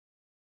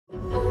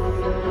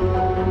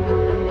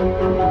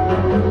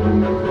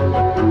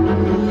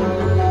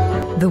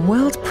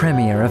world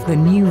premiere of the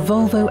new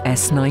Volvo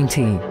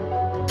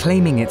S90,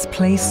 claiming its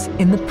place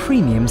in the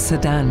premium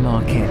sedan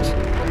market.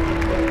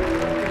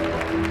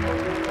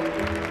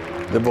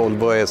 The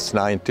Volvo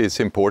S90 is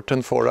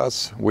important for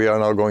us. We are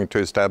now going to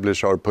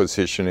establish our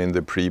position in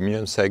the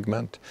premium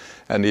segment.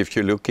 And if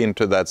you look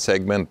into that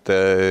segment,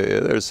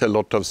 there's a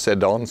lot of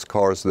sedans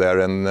cars there,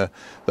 and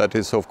that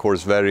is of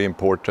course very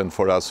important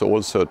for us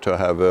also to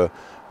have a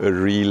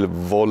real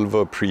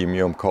Volvo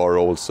premium car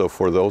also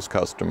for those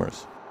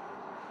customers.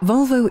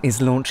 Volvo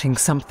is launching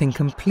something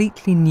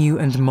completely new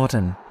and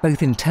modern,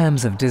 both in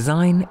terms of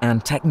design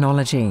and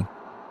technology.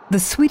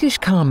 The Swedish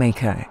car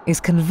maker is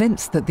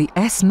convinced that the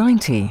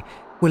S90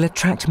 will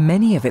attract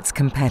many of its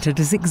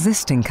competitors'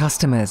 existing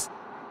customers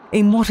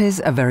in what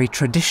is a very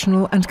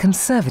traditional and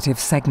conservative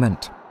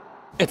segment.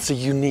 It's a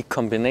unique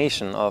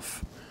combination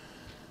of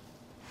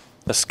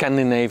the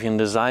Scandinavian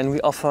design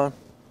we offer,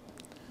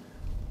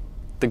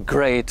 the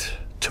great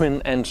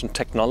twin-engine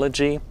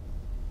technology,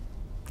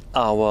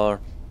 our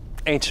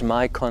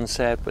HMI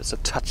concept with a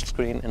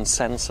touchscreen and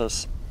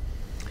sensors.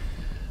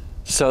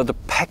 So the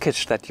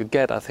package that you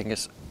get, I think,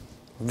 is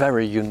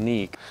very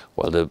unique.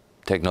 Well, the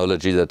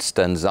technology that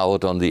stands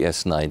out on the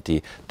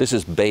S90, this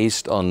is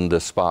based on the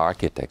SPA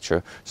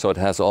architecture, so it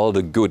has all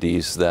the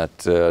goodies that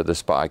the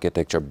SPA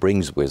architecture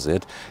brings with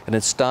it. And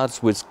it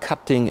starts with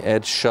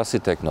cutting-edge chassis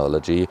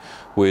technology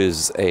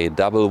with a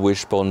double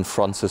wishbone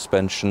front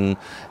suspension,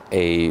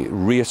 a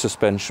rear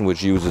suspension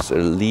which uses a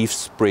leaf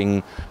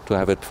spring to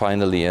have it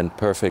finally and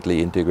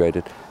perfectly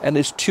integrated, and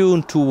is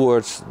tuned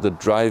towards the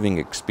driving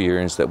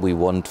experience that we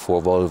want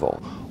for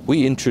Volvo.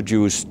 We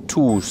introduced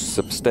two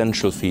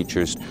substantial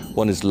features.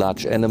 One is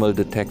large animal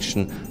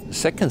detection. The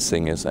second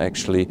thing is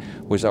actually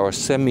with our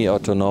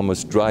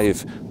semi-autonomous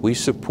drive, we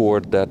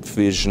support that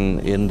vision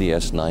in the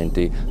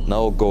S90,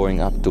 now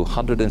going up to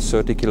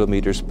 130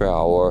 kilometers per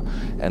hour,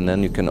 and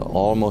then you can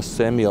almost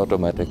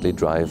semi-automatically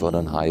drive on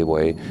a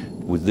highway.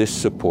 With this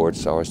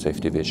supports our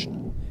safety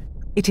vision.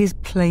 It is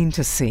plain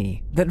to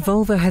see that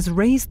Volvo has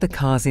raised the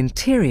car's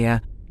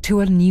interior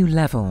to a new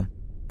level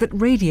that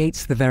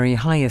radiates the very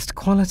highest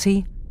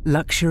quality,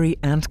 luxury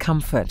and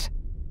comfort,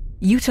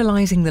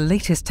 utilizing the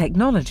latest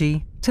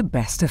technology to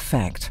best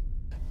effect.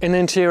 In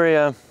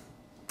interior,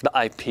 the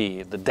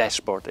IP, the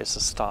dashboard is a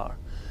star.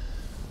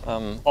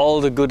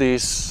 All the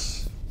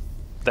goodies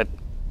that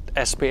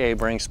SPA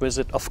brings with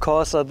it, of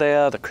course, are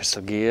there. The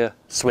crystal gear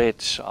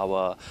switch,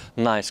 our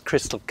nice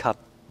crystal cut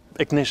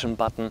ignition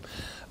button.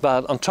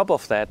 But on top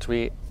of that,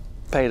 we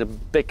paid a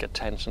big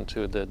attention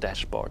to the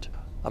dashboard.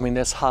 I mean,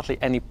 there's hardly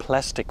any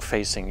plastic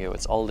facing you.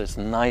 It's all these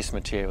nice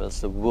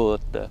materials, the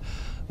wood, the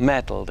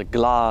metal, the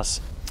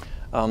glass.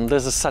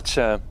 This is such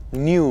a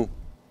new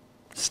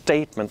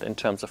statement in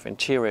terms of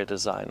interior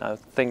design. I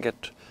think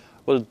it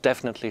will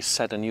definitely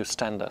set a new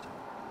standard.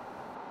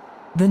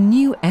 The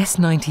new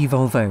S90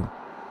 Volvo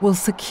will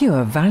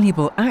secure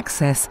valuable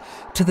access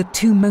to the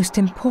two most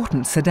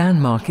important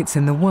sedan markets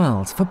in the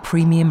world for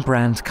premium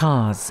brand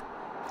cars.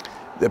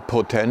 The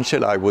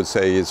potential, I would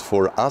say, is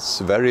for us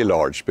very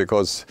large,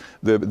 because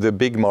the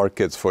big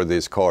markets for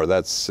this car,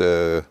 that's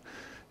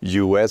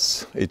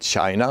US, it's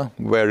China,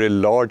 where a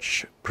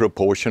large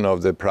proportion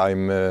of the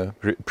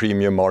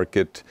premium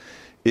market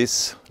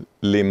is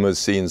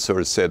limousines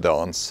or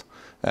sedans.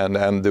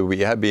 And we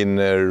have been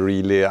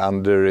really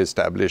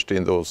under-established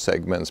in those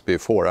segments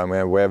before. I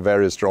mean, we're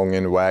very strong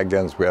in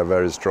wagons, we are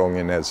very strong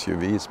in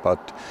SUVs,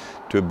 but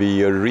to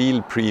be a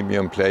real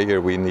premium player,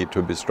 we need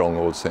to be strong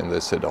also in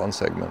the sedan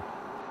segment.